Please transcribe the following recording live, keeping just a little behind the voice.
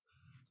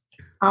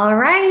All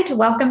right.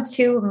 Welcome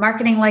to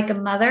Marketing Like a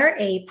Mother,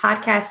 a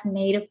podcast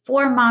made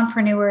for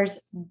mompreneurs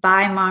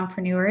by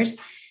mompreneurs.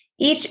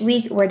 Each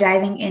week, we're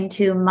diving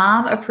into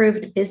mom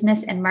approved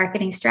business and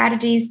marketing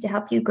strategies to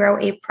help you grow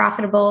a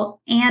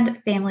profitable and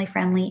family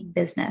friendly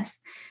business.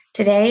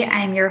 Today,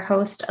 I'm your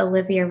host,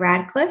 Olivia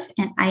Radcliffe,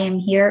 and I am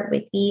here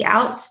with the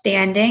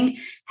outstanding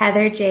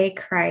Heather J.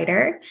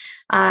 Kreider.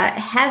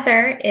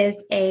 Heather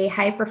is a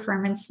high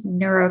performance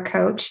neuro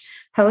coach,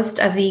 host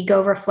of the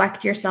Go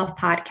Reflect Yourself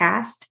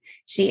podcast.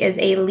 She is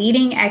a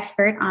leading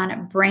expert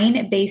on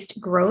brain-based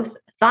growth,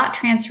 thought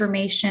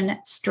transformation,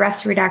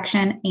 stress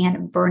reduction,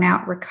 and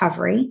burnout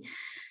recovery.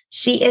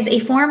 She is a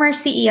former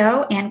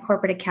CEO and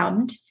corporate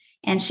accountant,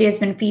 and she has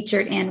been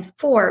featured in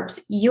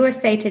Forbes,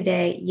 USA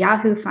Today,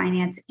 Yahoo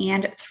Finance,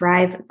 and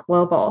Thrive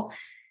Global.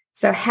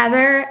 So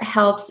Heather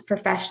helps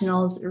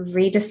professionals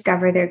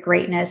rediscover their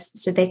greatness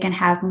so they can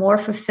have more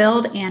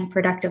fulfilled and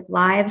productive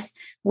lives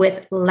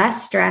with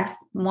less stress,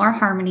 more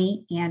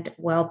harmony, and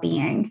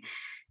well-being.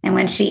 And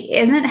when she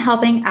isn't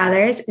helping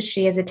others,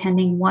 she is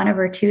attending one of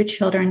her two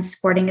children's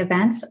sporting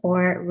events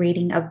or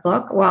reading a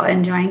book while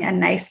enjoying a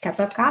nice cup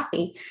of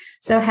coffee.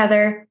 So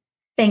Heather,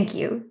 thank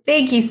you.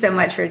 Thank you so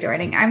much for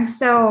joining. I'm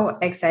so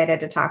excited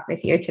to talk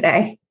with you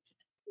today.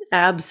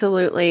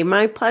 Absolutely.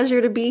 My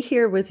pleasure to be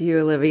here with you,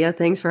 Olivia.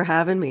 Thanks for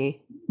having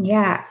me.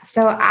 Yeah.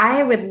 So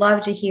I would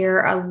love to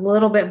hear a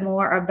little bit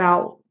more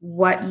about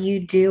what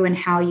you do and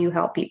how you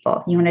help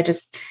people. You want to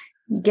just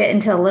get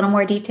into a little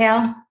more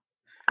detail?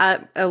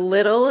 A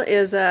little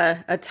is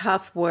a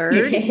tough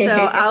word, so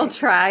I'll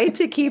try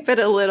to keep it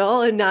a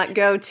little and not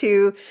go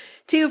too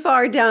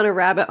far down a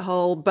rabbit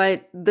hole.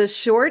 But the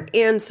short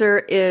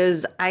answer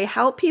is I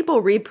help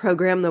people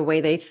reprogram the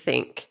way they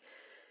think.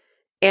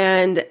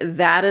 And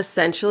that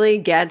essentially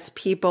gets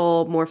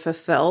people more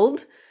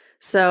fulfilled.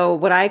 So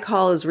what I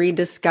call is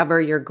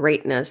rediscover your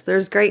greatness.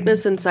 There's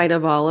greatness inside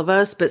of all of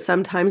us, but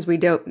sometimes we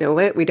don't know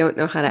it. We don't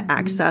know how to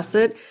access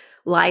it.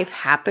 Life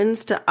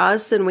happens to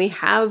us and we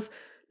have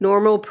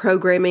normal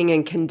programming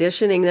and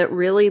conditioning that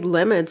really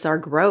limits our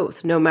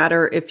growth, no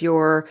matter if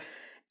you're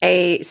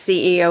a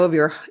CEO of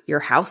your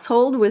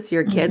household with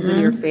your kids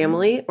and your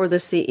family or the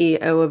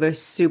CEO of a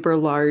super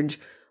large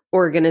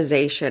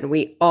organization.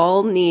 We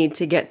all need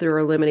to get through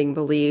our limiting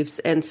beliefs.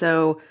 And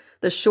so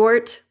the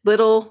short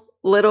little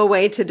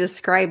way to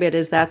describe it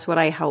is that's what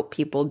I help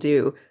people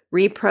do.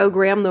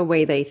 Reprogram the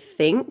way they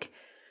think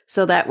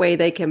so that way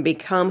they can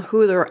become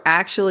who they're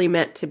actually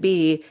meant to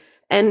be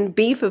and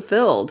be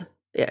fulfilled.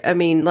 I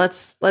mean,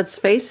 let's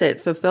face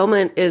it,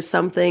 fulfillment is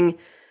something,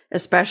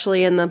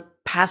 especially in the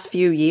past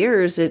few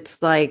years,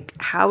 it's like,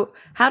 how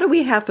do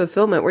we have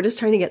fulfillment? We're just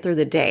trying to get through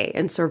the day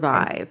and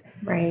survive.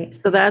 Right.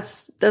 So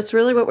that's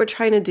really what we're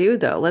trying to do,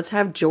 though. Let's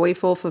have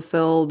joyful,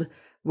 fulfilled,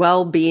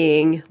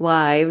 well-being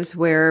lives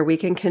where we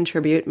can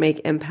contribute, make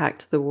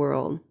impact to the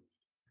world.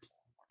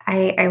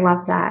 I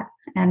love that.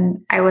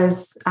 And I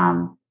was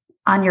on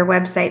your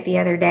website the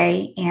other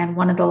day, and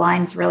one of the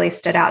lines really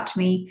stood out to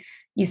me.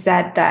 You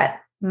said that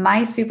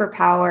my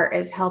superpower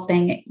is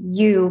helping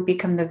you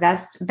become the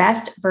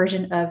best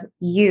version of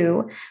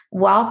you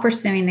while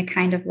pursuing the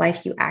kind of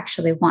life you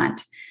actually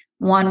want.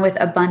 One with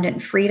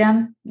abundant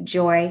freedom,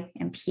 joy,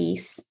 and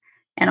peace,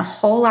 and a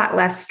whole lot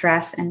less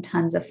stress and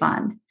tons of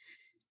fun.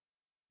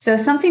 So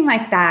something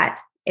like that,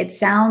 it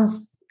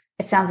sounds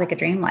like a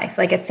dream life.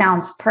 Like it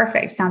sounds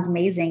perfect, sounds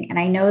amazing. And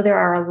I know there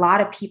are a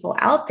lot of people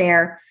out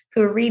there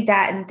who read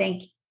that and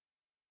think,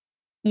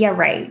 yeah,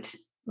 right.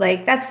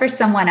 Like that's for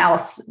someone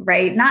else,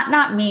 right?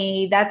 Not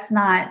me.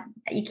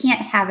 You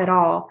can't have it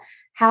all.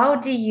 How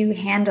do you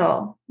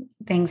handle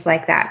things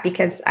like that?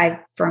 Because I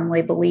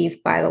firmly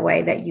believe, by the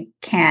way, that you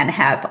can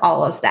have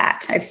all of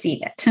that. I've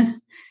seen it.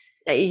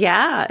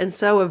 Yeah, and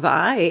so have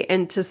I.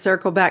 And to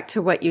circle back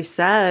to what you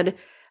said,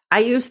 I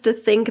used to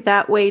think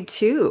that way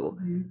too.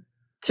 Mm-hmm.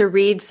 To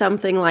read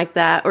something like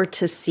that or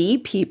to see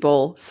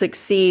people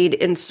succeed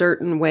in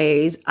certain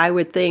ways, I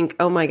would think,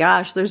 oh my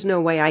gosh, there's no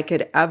way I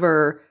could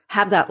ever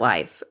have that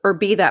life or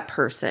be that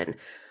person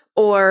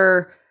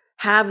or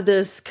have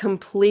this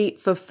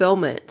complete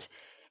fulfillment.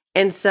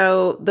 And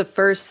so the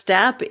first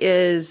step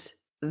is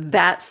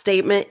that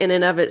statement in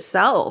and of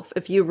itself.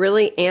 If you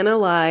really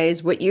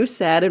analyze what you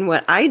said and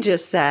what I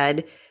just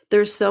said,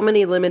 there's so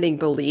many limiting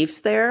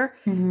beliefs there.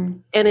 Mm-hmm.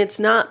 And it's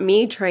not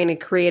me trying to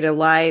create a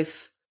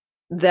life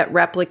that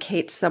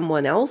replicates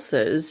someone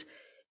else's.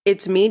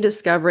 It's me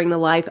discovering the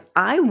life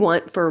I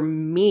want for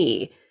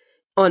me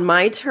on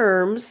my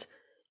terms,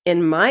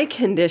 in my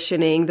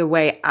conditioning, the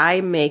way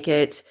I make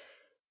it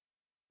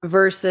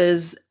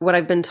versus what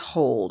I've been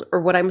told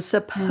or what I'm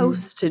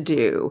supposed to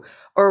do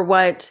or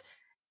what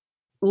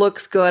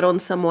looks good on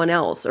someone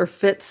else or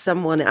fits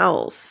someone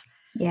else.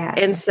 Yes.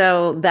 And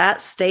so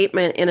that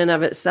statement in and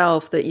of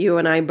itself that you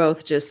and I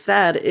both just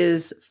said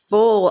is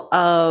full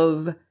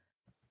of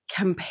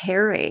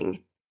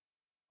comparing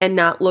and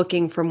not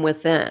looking from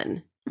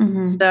within.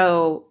 Mm-hmm.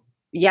 So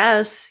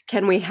yes,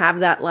 can we have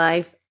that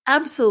life?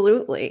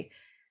 Absolutely.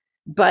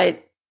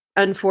 But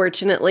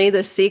unfortunately,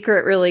 the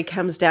secret really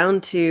comes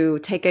down to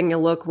taking a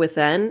look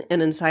within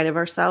and inside of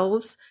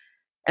ourselves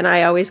And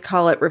I always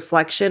call it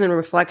reflection. And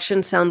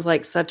reflection sounds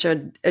like such a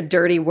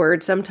dirty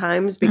word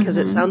sometimes because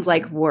it sounds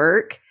like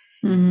work.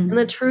 And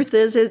the truth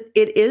is, it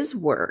is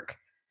work.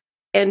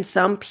 And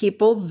some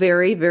people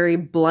very, very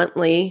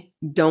bluntly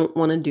don't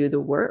want to do the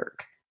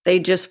work. They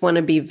just want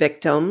to be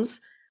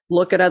victims,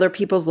 look at other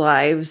people's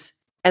lives,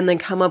 and then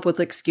come up with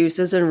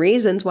excuses and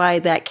reasons why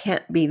that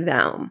can't be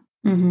them.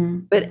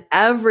 But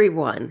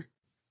everyone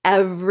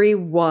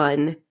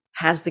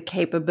has the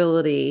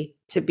capability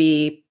to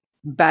be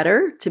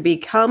better, to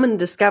become and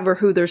discover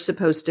who they're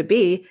supposed to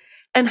be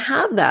and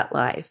have that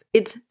life.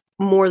 It's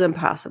more than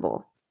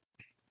possible.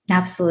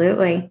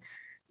 Absolutely.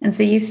 And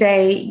so you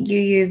say you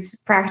use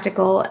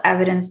practical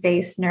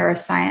evidence-based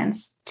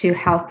neuroscience to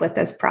help with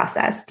this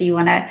process. Do you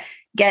want to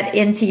get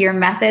into your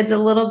methods a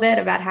little bit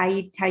about how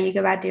you go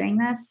about doing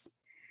this?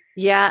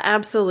 Yeah,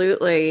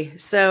 absolutely.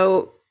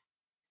 So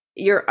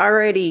you're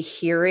already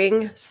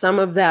hearing some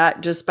of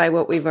that just by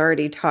what we've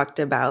already talked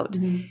about.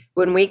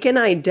 When we can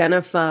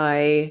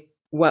identify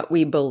what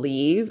we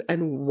believe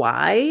and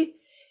why,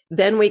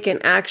 then we can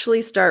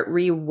actually start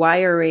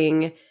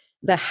rewiring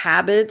the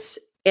habits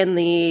and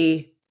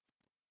the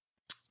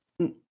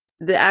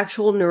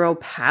actual neural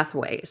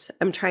pathways.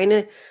 I'm trying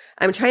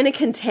to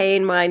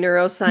contain my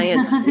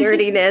neuroscience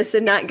nerdiness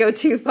and not go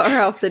too far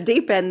off the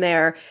deep end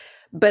there.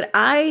 But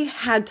I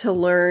had to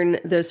learn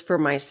this for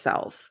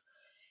myself.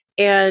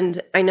 And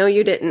I know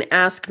you didn't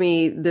ask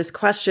me this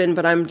question,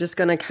 but I'm just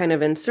going to kind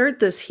of insert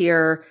this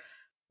here.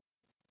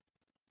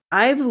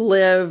 I've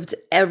lived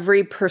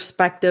every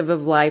perspective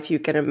of life you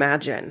can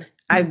imagine.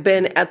 I've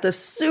been at the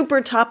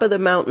super top of the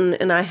mountain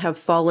and I have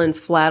fallen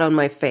flat on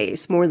my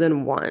face more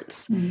than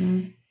once.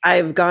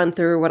 I've gone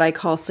through what I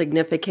call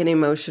significant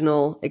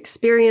emotional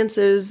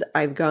experiences.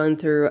 I've gone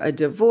through a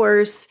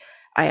divorce.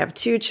 I have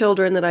 2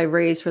 children that I've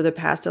raised for the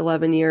past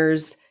 11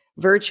 years,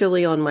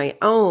 virtually on my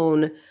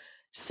own.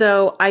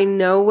 So I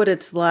know what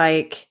it's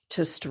like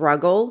to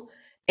struggle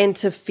and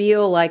to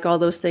feel like all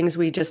those things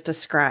we just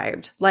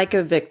described, like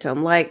a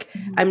victim, like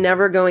I'm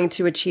never going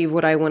to achieve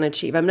what I want to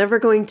achieve. I'm never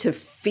going to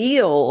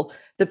feel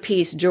the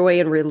peace, joy,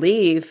 and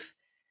relief.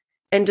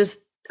 And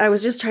I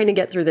was just trying to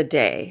get through the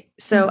day.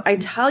 So I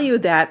tell you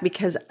that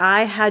because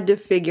I had to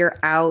figure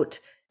out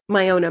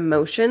my own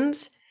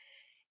emotions,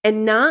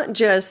 and not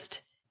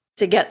just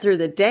to get through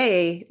the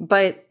day,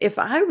 but if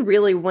I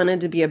really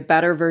wanted to be a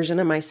better version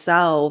of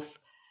myself,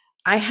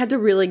 I had to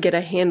really get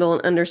a handle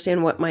and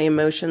understand what my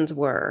emotions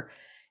were.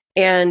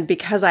 And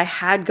because I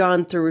had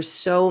gone through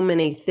so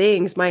many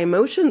things, my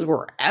emotions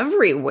were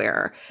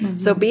everywhere.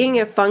 So being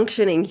a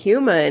functioning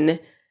human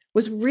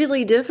was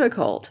really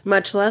difficult,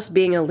 much less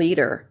being a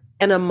leader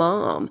and a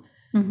mom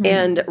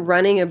and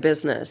running a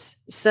business.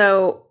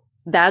 So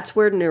that's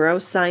where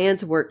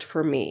neuroscience worked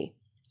for me.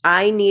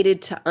 I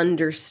needed to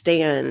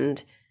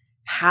understand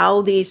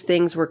how these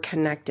things were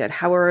connected,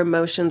 how our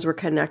emotions were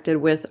connected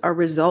with our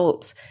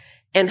results,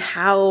 and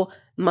how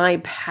my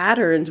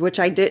patterns, which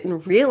I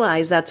didn't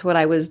realize that's what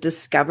I was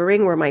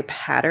discovering were my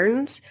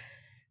patterns,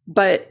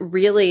 but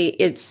really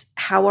it's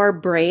how our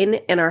brain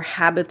and our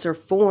habits are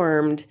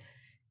formed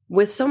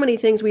with so many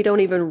things we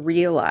don't even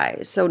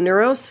realize. So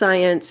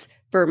neuroscience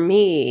for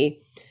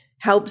me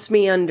helps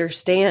me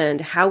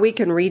understand how we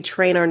can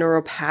retrain our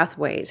neural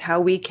pathways,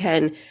 how we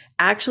can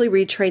actually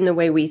retrain the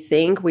way we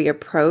think, we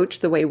approach,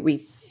 the way we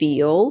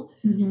feel.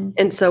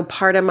 And so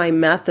part of my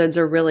methods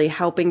are really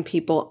helping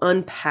people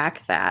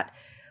unpack that.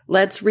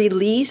 Let's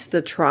release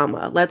the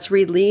trauma. Let's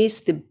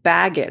release the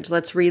baggage.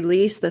 Let's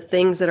release the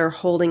things that are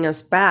holding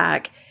us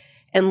back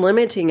and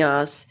limiting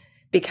us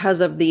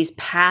because of these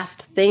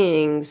past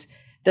things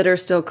that are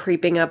still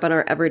creeping up on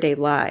our everyday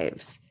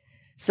lives.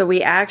 So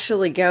we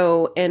actually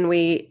go and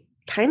we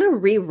kind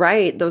of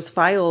rewrite those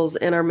files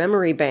in our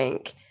memory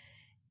bank.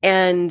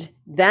 And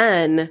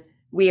then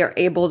we are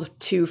able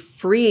to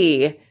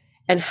free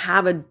and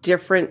have a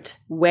different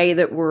way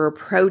that we're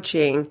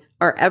approaching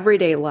our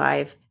everyday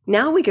life.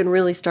 Now we can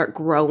really start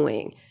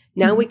growing.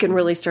 Now we can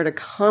really start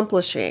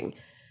accomplishing.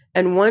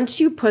 And once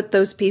you put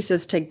those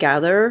pieces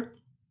together,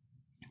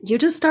 you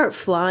just start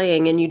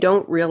flying and you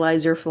don't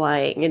realize you're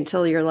flying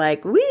until you're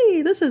like,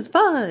 wee, this is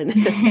fun.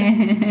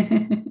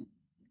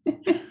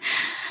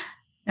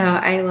 Oh,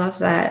 I love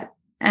that.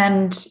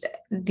 And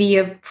the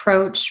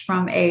approach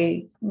from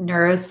a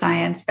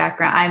neuroscience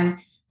background,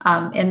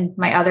 I'm in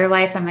my other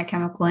life, I'm a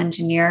chemical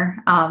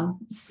engineer.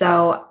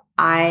 So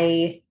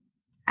I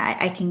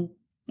can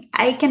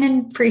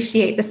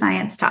appreciate the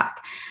science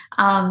talk.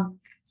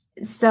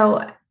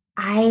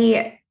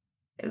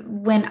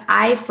 When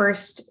I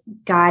first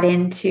got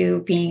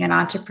into being an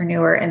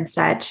entrepreneur and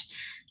such,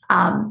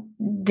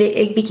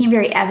 it became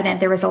very evident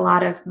there was a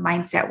lot of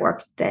mindset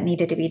work that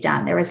needed to be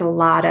done. There was a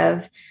lot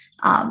of,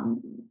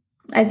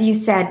 as you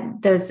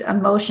said, those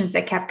emotions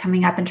that kept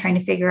coming up and trying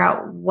to figure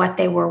out what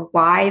they were,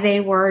 why they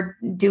were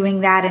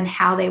doing that, and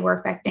how they were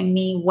affecting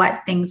me,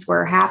 what things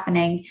were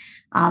happening,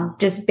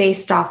 just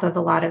based off of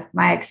a lot of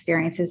my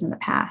experiences in the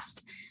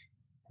past.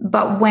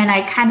 But when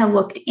I kind of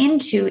looked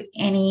into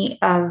any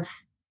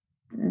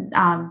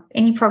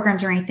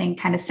programs or anything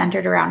kind of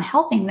centered around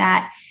helping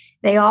that,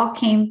 they all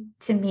came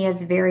to me as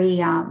these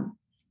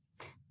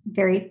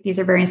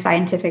are very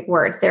scientific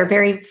words. They're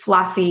very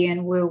fluffy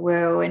and woo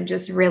woo and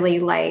just really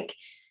like,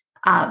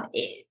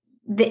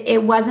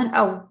 it wasn't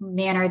a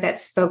manner that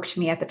spoke to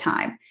me at the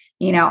time.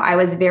 I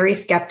was very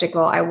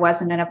skeptical. I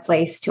wasn't in a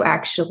place to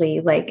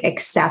actually like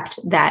accept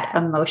that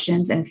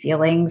emotions and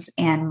feelings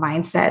and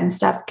mindset and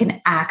stuff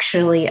can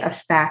actually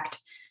affect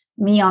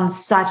me on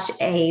such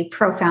a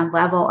profound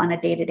level on a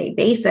day-to-day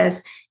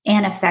basis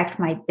and affect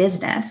my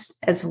business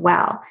as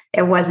well.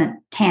 It wasn't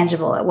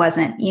tangible. It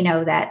wasn't,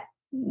 that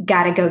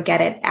gotta go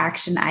get it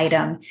action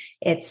item.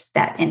 It's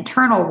that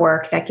internal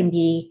work that can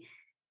be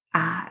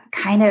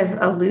kind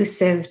of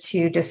elusive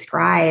to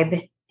describe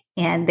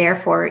and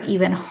therefore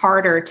even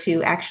harder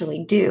to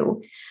actually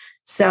do.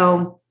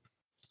 So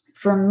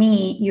for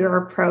me, your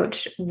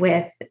approach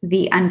with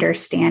the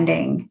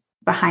understanding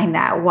behind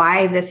that,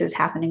 why this is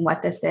happening,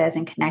 what this is,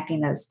 and connecting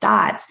those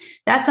dots,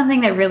 that's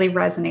something that really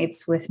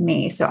resonates with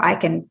me. So I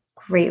can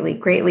greatly,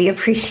 greatly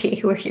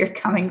appreciate where you're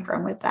coming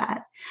from with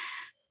that.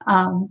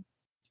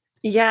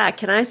 Yeah,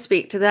 can I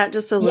speak to that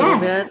just a little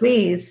bit? Yes,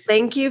 please.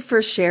 Thank you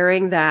for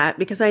sharing that,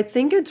 because I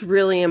think it's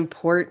really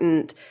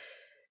important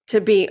to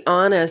be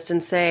honest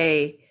and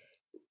say,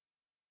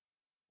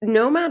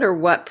 no matter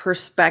what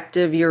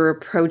perspective you're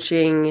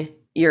approaching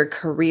your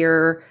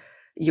career,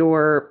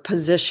 your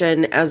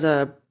position as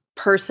a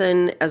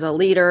person, as a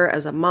leader,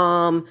 as a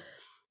mom,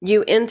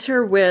 you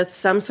enter with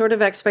some sort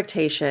of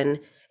expectation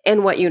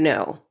and what you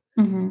know.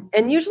 Mm-hmm.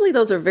 And usually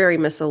those are very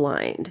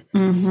misaligned.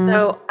 Mm-hmm.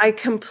 So I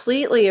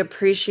completely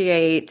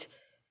appreciate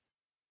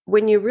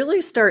when you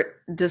really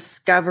start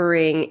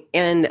discovering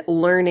and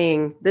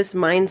learning this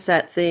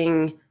mindset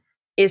thing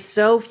is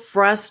so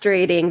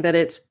frustrating that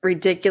it's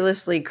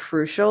ridiculously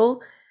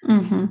crucial.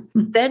 Mm-hmm.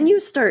 Then you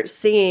start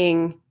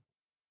seeing,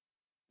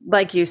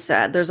 like you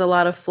said, there's a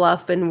lot of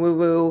fluff and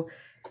woo-woo.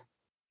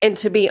 And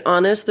to be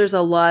honest, there's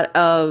a lot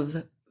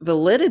of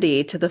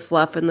validity to the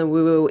fluff and the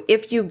woo-woo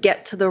if you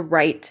get to the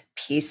right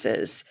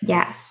pieces.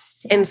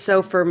 Yes. And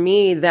so for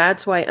me,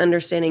 that's why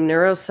understanding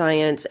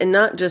neuroscience, and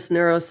not just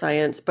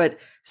neuroscience, but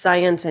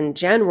science in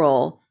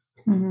general,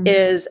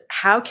 is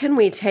how can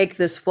we take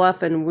this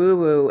fluff and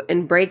woo-woo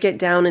and break it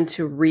down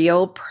into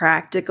real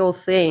practical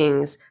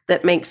things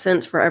that make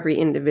sense for every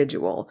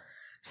individual.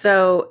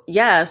 So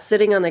yeah,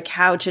 sitting on the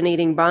couch and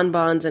eating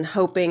bonbons and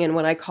hoping and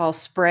what I call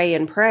spray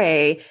and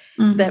pray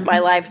that my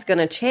life's going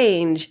to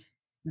change,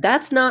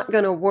 that's not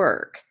going to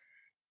work.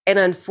 And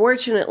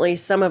unfortunately,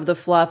 some of the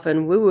fluff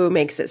and woo-woo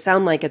makes it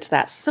sound like it's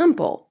that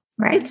simple.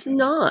 Right. It's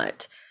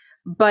not.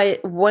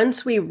 But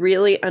once we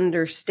really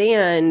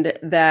understand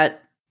that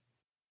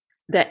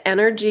the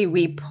energy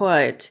we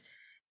put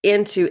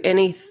into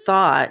any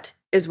thought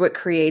is what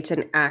creates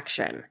an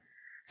action.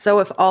 So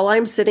if all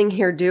I'm sitting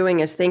here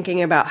doing is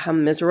thinking about how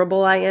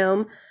miserable I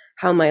am,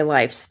 how my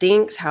life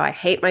stinks, how I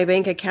hate my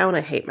bank account,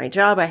 I hate my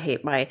job, I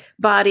hate my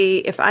body,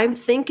 if I'm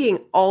thinking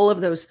all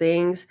of those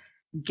things,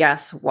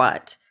 guess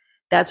what?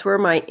 That's where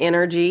my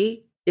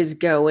energy is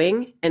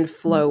going and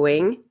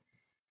flowing.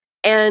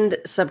 And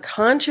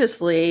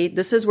subconsciously,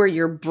 this is where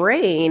your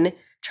brain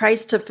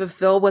tries to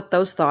fulfill what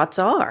those thoughts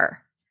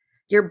are.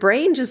 Your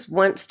brain just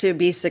wants to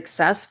be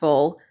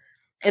successful.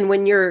 And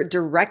when you're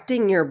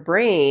directing your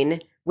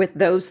brain with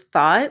those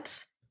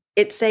thoughts,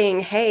 it's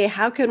saying, hey,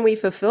 how can we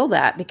fulfill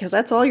that? Because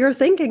that's all you're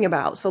thinking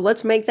about. So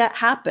let's make that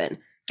happen.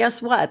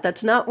 Guess what?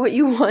 That's not what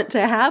you want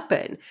to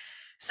happen.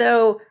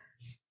 So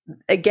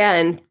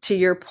again, to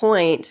your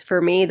point,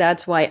 for me,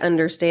 that's why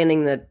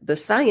understanding the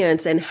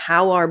science and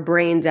how our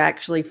brains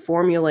actually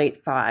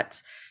formulate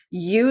thoughts,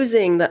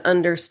 using the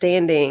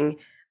understanding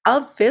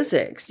of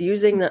physics,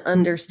 using the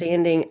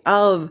understanding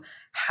of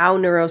how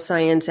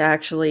neuroscience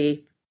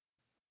actually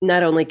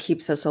not only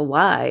keeps us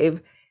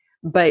alive,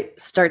 but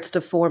starts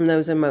to form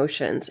those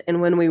emotions.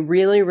 And when we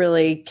really,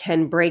 really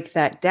can break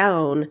that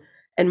down,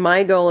 and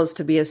my goal is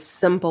to be as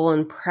simple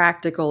and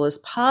practical as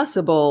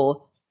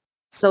possible,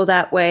 so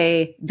that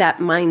way that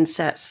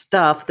mindset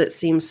stuff that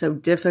seems so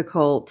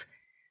difficult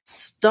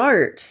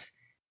starts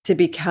to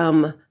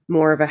become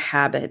more of a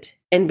habit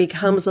and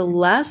becomes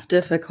less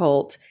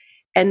difficult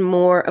and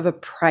more of a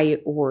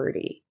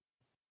priority.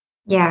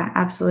 Yeah,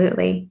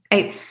 absolutely.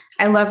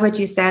 I love what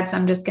you said. So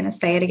I'm just going to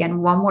say it again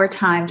one more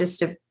time, just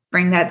to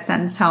bring that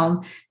sentence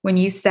home. When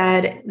you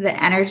said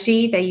the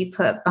energy that you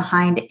put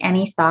behind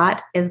any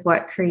thought is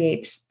what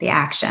creates the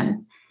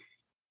action.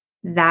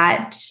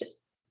 That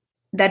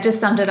just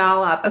summed it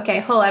all up. Okay,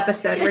 whole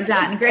episode. We're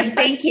done. Great.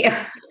 Thank you.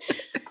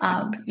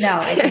 No,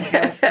 I think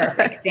that was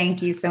perfect.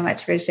 Thank you so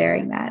much for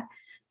sharing that.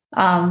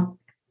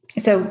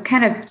 So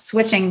kind of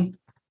switching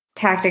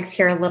tactics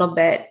here a little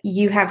bit.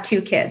 You have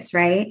 2 kids,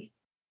 right?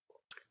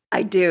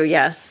 I do,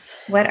 yes.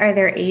 What are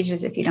their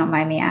ages, if you don't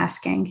mind me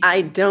asking?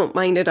 I don't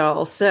mind at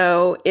all.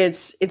 So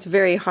it's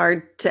very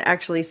hard to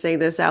actually say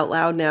this out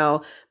loud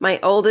now.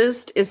 My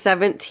oldest is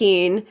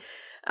 17.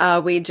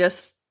 We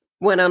just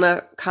went on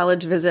a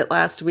college visit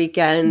last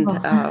weekend,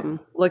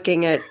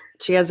 looking at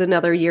she has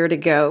another year to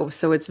go.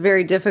 So it's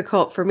very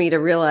difficult for me to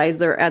realize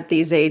they're at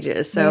these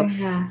ages. So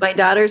my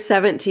daughter's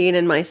 17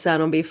 and my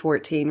son will be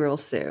 14 real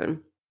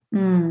soon.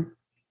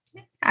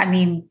 I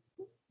mean,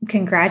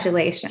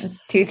 congratulations,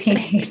 2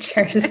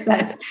 teenagers.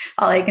 That's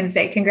all I can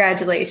say.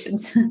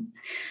 Congratulations.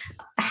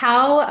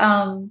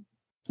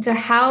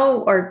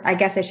 Or I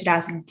guess I should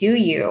ask, do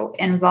you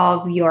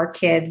involve your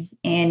kids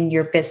in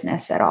your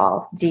business at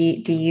all? Do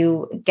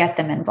you get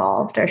them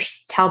involved or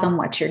tell them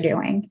what you're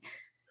doing?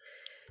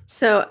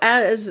 So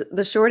as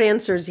the short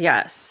answer is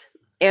yes.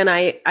 And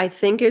I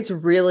think it's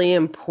really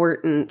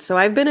important. So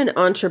I've been an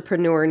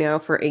entrepreneur now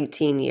for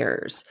 18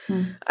 years.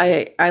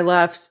 I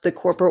left the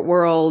corporate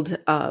world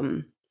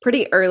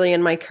pretty early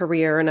in my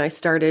career, and I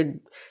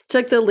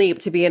took the leap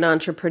to be an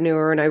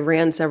entrepreneur, and I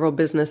ran several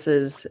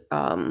businesses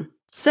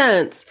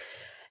since.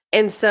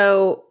 And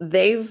so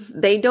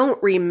they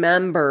don't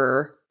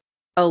remember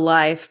a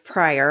life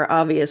prior,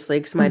 obviously,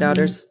 because my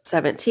daughter's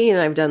 17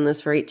 and I've done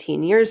this for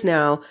 18 years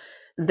now.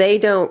 They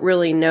don't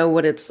really know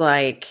what it's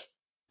like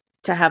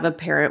to have a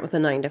parent with a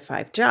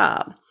 9-to-5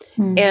 job.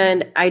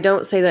 And I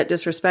don't say that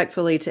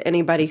disrespectfully to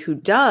anybody who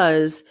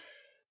does,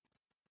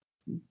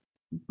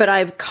 but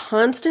I've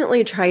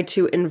constantly tried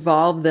to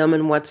involve them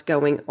in what's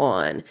going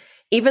on.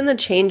 Even the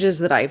changes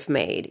that I've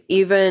made,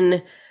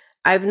 even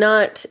I've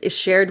not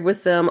shared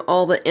with them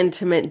all the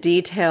intimate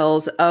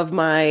details of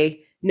my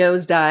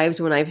nosedives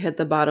when I've hit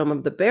the bottom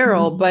of the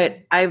barrel, but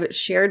I've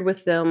shared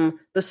with them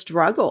the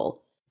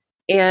struggle.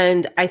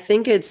 And I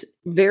think it's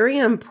very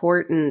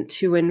important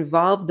to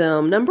involve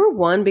them. Number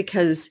one,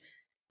 because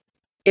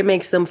it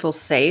makes them feel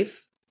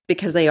safe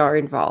because they are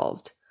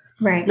involved.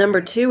 Right.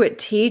 Number two, it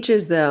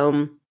teaches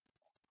them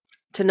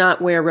to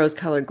not wear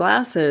rose-colored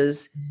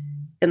glasses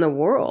in the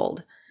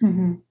world.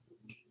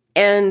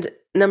 And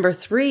number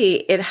three,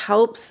 it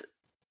helps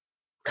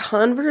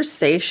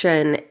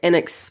conversation and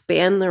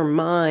expand their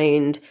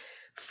mind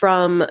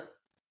from,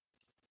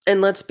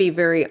 and let's be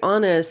very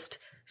honest,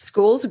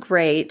 school's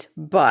great,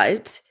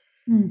 but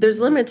there's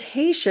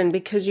limitation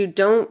because you're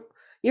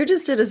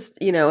just at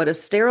a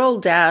sterile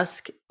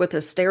desk with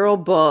a sterile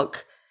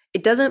book.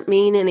 It doesn't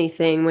mean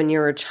anything when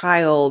you're a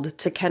child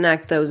to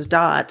connect those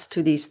dots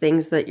to these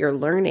things that you're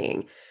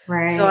learning.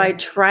 Right. So I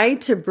try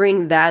to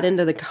bring that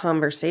into the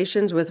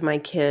conversations with my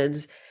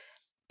kids,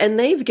 and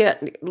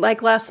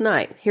like last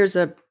night. Here's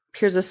a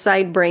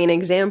side brain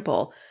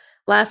example.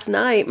 Last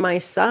night, my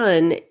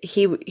son,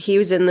 he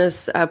was in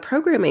this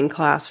programming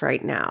class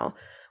right now,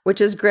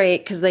 which is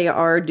great because they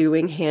are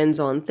doing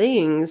hands-on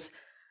things.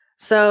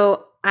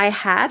 So I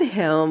had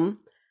him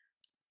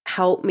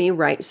help me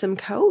write some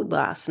code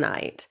last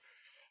night.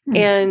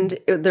 And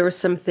there were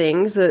some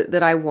things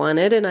that I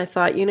wanted, and I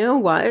thought, you know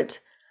what?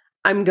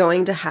 I'm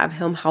going to have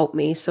him help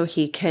me so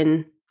he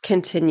can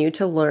continue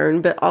to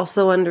learn, but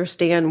also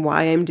understand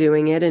why I'm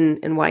doing it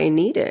and why I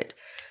need it.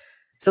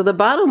 So the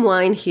bottom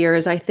line here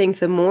is I think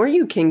the more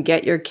you can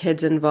get your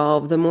kids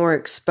involved, the more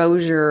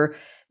exposure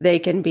they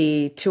can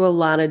be to a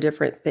lot of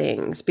different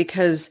things,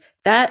 because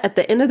that at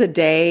the end of the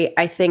day,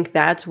 I think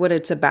that's what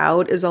it's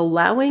about, is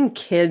allowing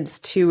kids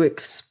to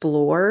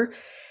explore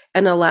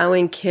and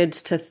allowing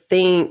kids to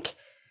think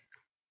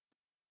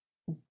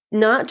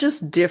not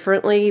just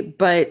differently,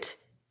 but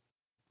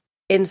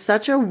in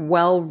such a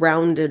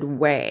well-rounded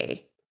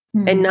way,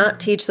 and not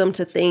teach them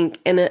to think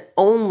in it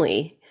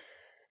only,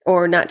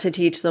 or not to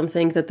teach them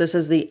think that this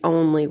is the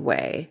only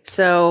way.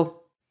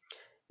 So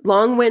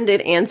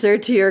long-winded answer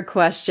to your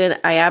question,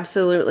 I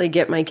absolutely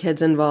get my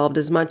kids involved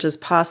as much as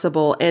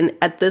possible. And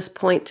at this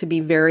point, to be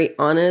very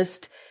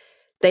honest,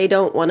 they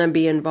don't want to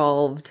be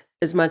involved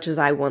as much as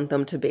I want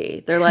them to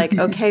be. They're like,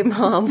 okay,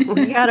 Mom,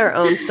 we got our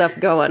own stuff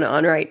going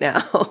on right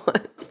now.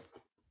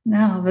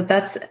 No, but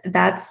that's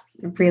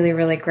really,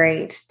 really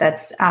great.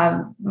 That's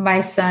my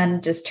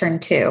son just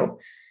turned 2.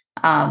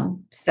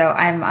 So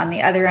I'm on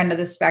the other end of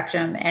the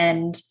spectrum,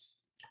 and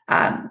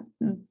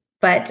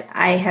but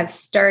I have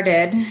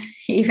started,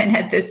 even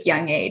at this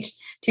young age,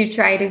 to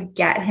try to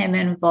get him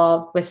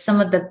involved with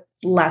some of the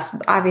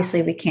lessons.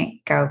 Obviously, we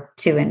can't go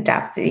too in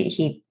depth.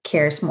 He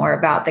cares more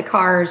about the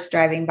cars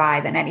driving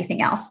by than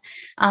anything else.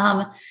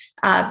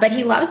 But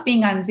he loves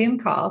being on Zoom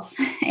calls,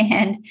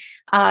 and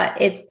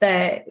it's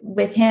the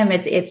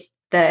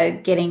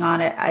getting on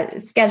a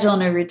schedule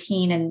and a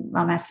routine, and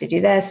Mom has to do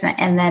this,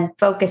 and then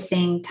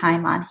focusing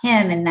time on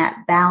him and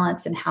that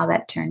balance and how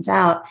that turns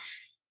out.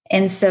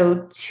 And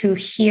so to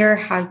hear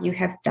how you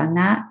have done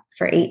that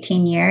for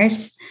 18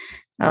 years,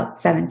 well,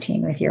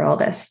 17 with your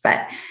oldest,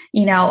 but,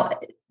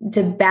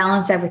 to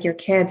balance that with your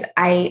kids,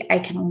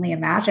 I can only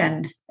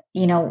imagine,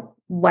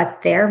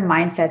 what their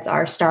mindsets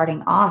are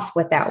starting off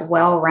with that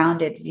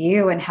well-rounded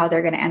view and how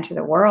they're going to enter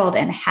the world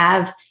and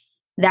have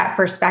that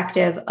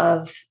perspective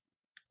of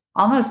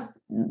almost,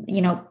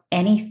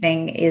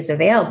 anything is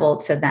available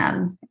to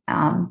them.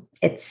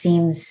 It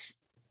seems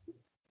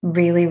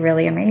really,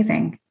 really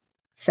amazing.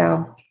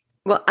 So.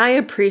 Well, I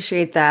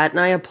appreciate that. And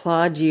I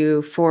applaud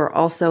you for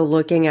also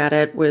looking at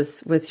it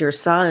with your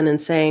son and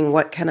saying,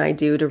 what can I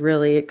do to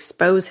really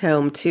expose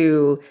him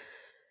to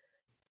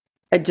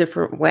a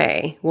different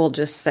way, we'll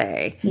just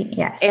say.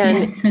 Yes.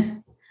 And Yes.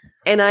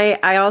 and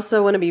I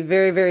also want to be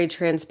very, very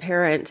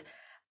transparent.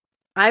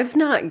 I've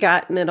not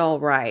gotten it all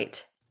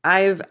right.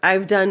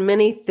 I've done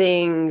many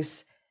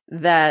things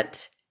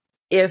that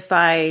it's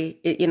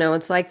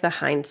like the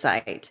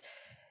hindsight.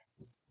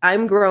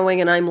 I'm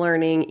growing and I'm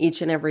learning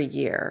each and every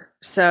year.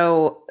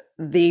 So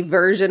the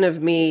version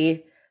of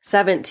me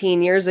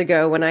 17 years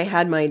ago when I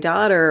had my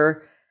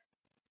daughter,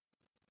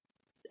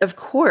 of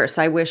course,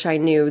 I wish I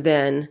knew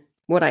then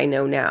what I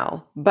know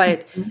now.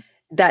 But Mhm.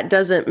 that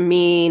doesn't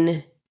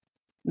mean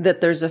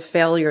that there's a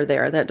failure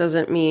there. That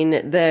doesn't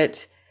mean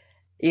that,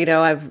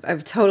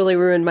 I've totally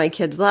ruined my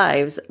kids'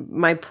 lives.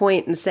 My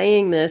point in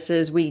saying this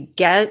is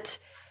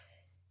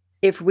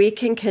if we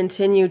can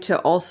continue to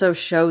also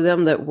show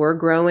them that we're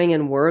growing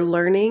and we're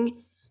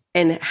learning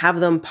and have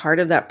them part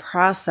of that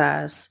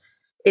process,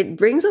 it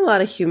brings a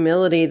lot of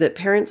humility that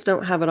parents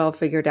don't have it all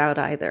figured out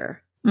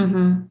either.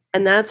 Mhm.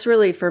 And that's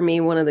really, for me,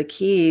 one of the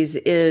keys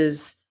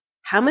is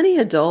how many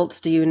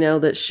adults do you know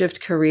that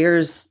shift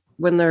careers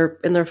when they're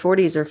in their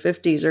 40s or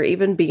 50s or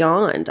even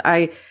beyond?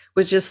 I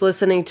was just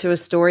listening to a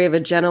story of a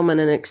gentleman,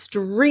 an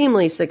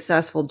extremely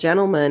successful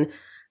gentleman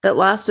that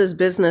lost his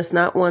business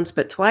not once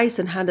but twice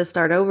and had to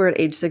start over at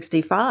age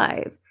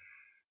 65.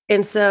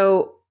 And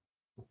so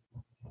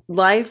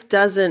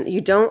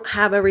you don't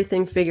have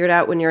everything figured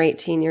out when you're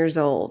 18 years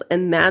old.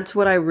 And that's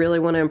what I really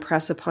want to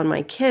impress upon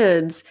my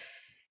kids,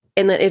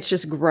 and that it's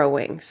just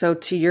growing. So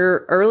to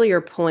your earlier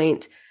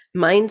point,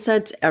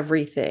 mindset's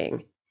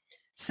everything.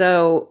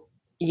 So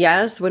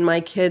yes, when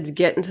my kids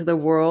get into the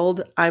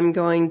world, I'm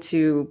going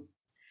to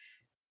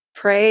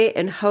pray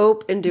and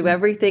hope and do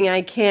everything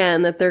I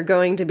can that they're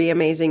going to be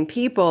amazing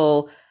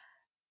people,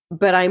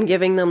 but I'm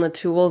giving them the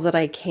tools that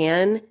I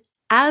can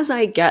as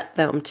I get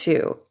them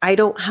to. I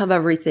don't have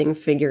everything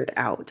figured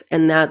out,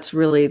 and that's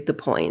really the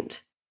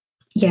point.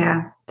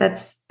 Yeah,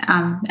 that's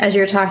as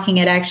you're talking,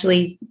 it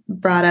actually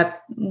brought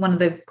up one of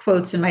the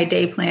quotes in my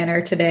day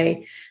planner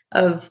today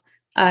of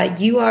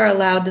you are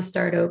allowed to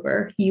start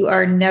over. You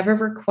are never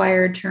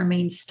required to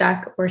remain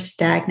stuck or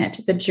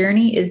stagnant. The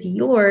journey is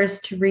yours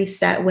to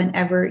reset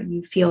whenever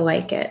you feel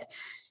like it.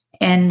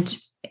 And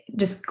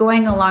just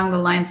going along the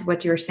lines of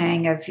what you were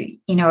saying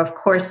of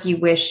course you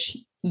wish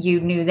you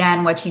knew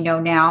then what you know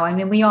now. I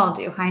mean, we all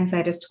do.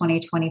 Hindsight is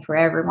 2020 for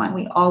everyone.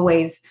 We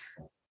always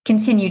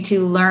continue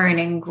to learn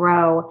and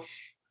grow.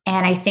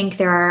 And I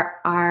think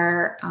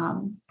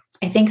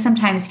I think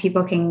sometimes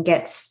people can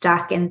get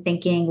stuck in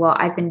thinking, well,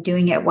 I've been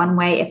doing it one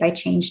way. If I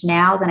change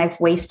now, then I've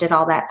wasted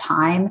all that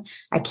time.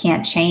 I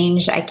can't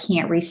change. I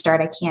can't restart.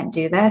 I can't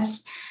do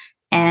this.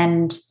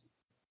 And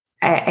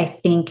I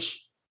think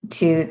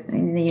to,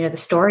 the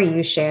story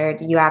you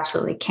shared, you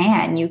absolutely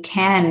can. You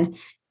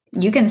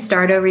can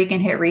start over. You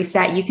can hit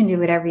reset. You can do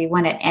whatever you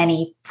want at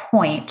any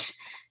point.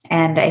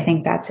 And I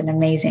think that's an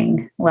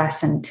amazing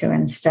lesson to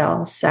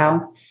instill.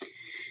 So,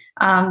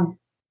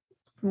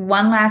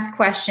 one last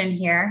question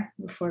here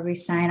before we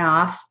sign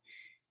off.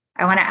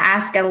 I want to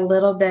ask a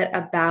little bit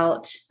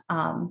about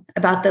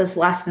those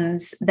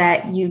lessons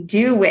that you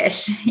do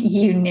wish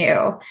you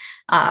knew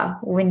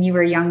when you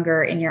were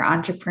younger in your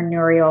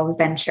entrepreneurial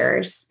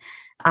ventures.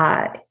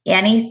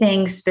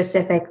 Anything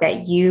specific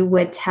that you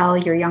would tell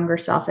your younger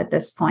self at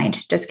this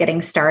point, just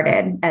getting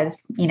started as,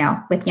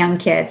 with young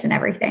kids and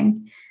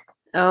everything?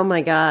 Oh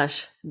my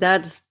gosh.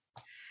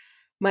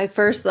 My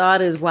first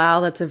thought is,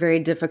 wow, that's a very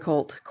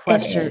difficult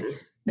question. It is.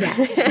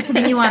 Yeah.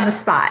 Putting you on the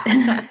spot.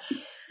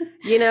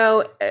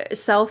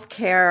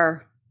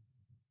 Self-care,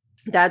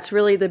 that's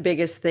really the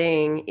biggest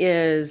thing,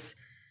 is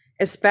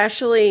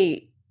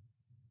especially,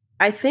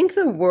 I think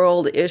the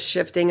world is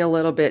shifting a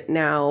little bit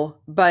now,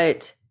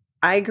 but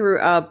I grew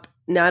up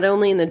not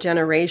only in the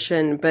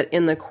generation, but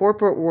in the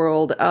corporate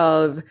world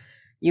of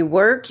you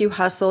work, you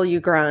hustle, you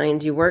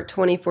grind, you work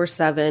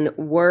 24/7,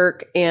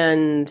 work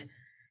and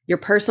your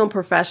personal and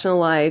professional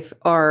life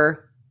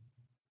are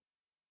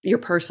your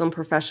personal and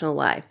professional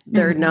life.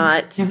 They're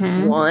not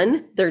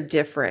one, they're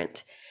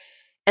different.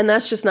 And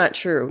that's just not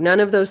true. None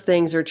of those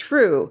things are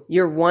true.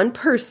 You're one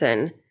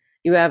person.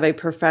 You have a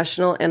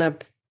professional and a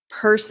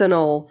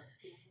personal,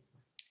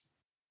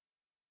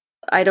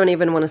 I don't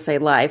even want to say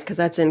life because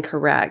that's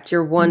incorrect.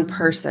 You're one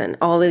person.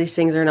 All of these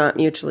things are not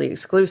mutually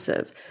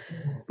exclusive.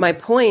 My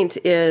point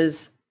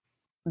is,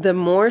 the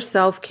more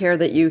self-care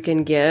that you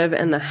can give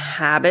and the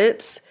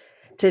habits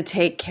to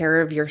take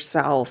care of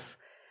yourself,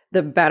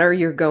 the better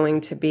you're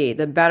going to be,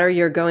 the better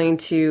you're going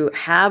to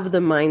have the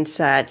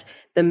mindset,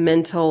 the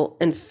mental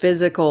and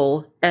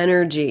physical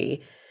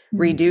energy.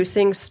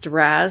 Reducing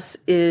stress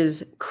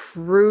is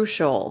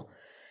crucial.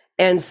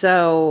 And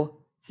so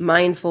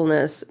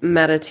mindfulness,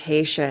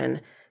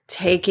 meditation,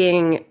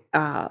 taking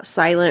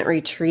silent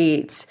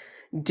retreats,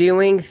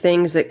 doing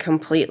things that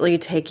completely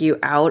take you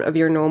out of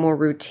your normal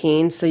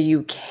routine so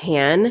you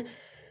can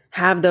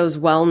have those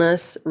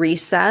wellness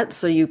resets,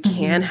 so you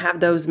can have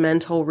those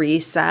mental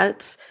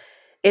resets.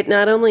 It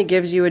not only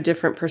gives you a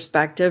different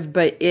perspective,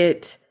 but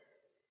it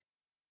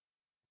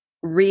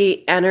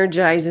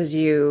re-energizes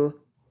you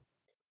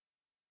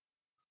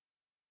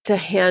to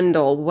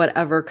handle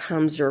whatever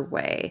comes your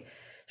way.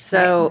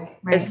 So,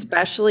 Right.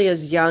 especially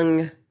as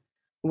young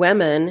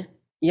women,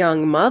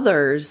 young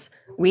mothers,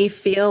 we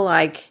feel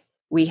like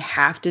we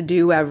have to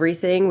do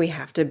everything, we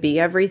have to be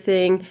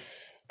everything.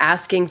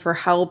 Asking for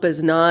help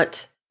is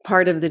not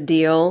part of the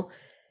deal.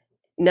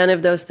 None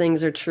of those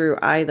things are true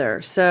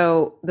either.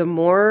 So, the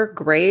more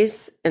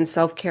grace and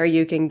self care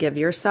you can give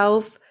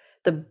yourself,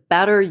 the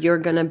better you're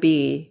going to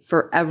be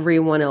for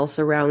everyone else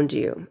around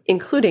you,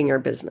 including your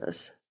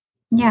business.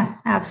 Yeah,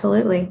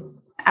 absolutely.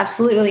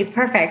 Absolutely.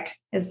 Perfect.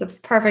 It's a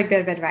perfect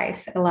bit of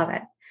advice. I love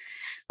it.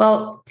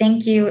 Well,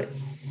 thank you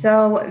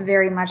so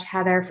very much,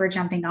 Heather, for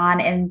jumping on.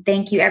 And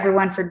thank you,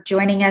 everyone, for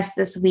joining us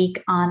this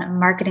week on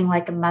Marketing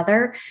Like a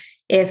Mother.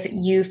 If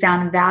you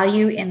found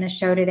value in the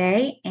show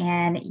today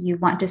and you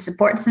want to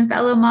support some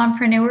fellow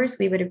mompreneurs,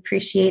 we would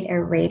appreciate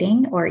a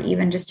rating or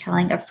even just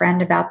telling a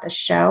friend about the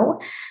show.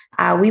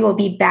 We will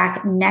be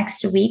back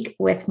next week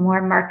with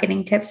more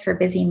marketing tips for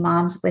busy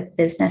moms with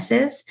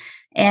businesses.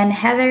 And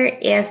Heather,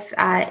 if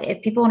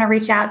people want to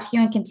reach out to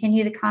you and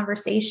continue the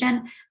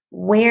conversation,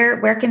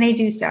 where can they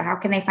do so? How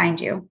can they find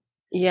you?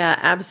 Yeah,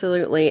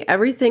 absolutely.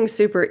 Everything's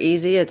super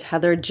easy. It's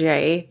Heather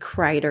J.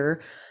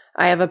 Kreider.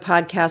 I have a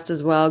podcast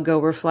as well, Go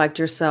Reflect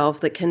Yourself,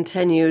 that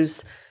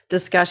continues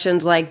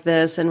discussions like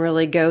this and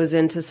really goes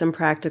into some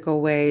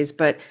practical ways.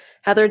 But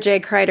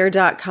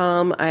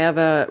heatherjkreider.com, I have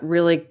a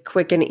really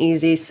quick and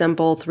easy,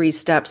 simple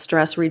 3-step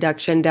stress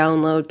reduction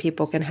download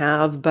people can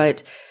have.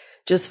 But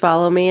just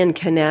follow me and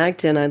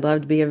connect, and I'd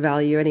love to be of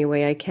value any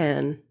way I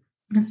can.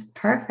 That's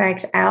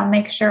perfect. I'll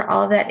make sure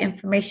all of that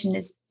information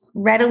is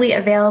readily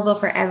available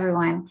for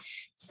everyone.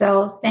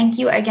 So thank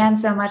you again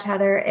so much,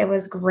 Heather. It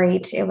was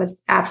great. It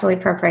was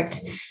absolutely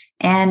perfect.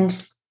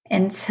 And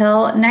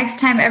until next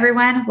time,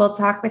 everyone, we'll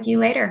talk with you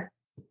later.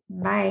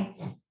 Bye.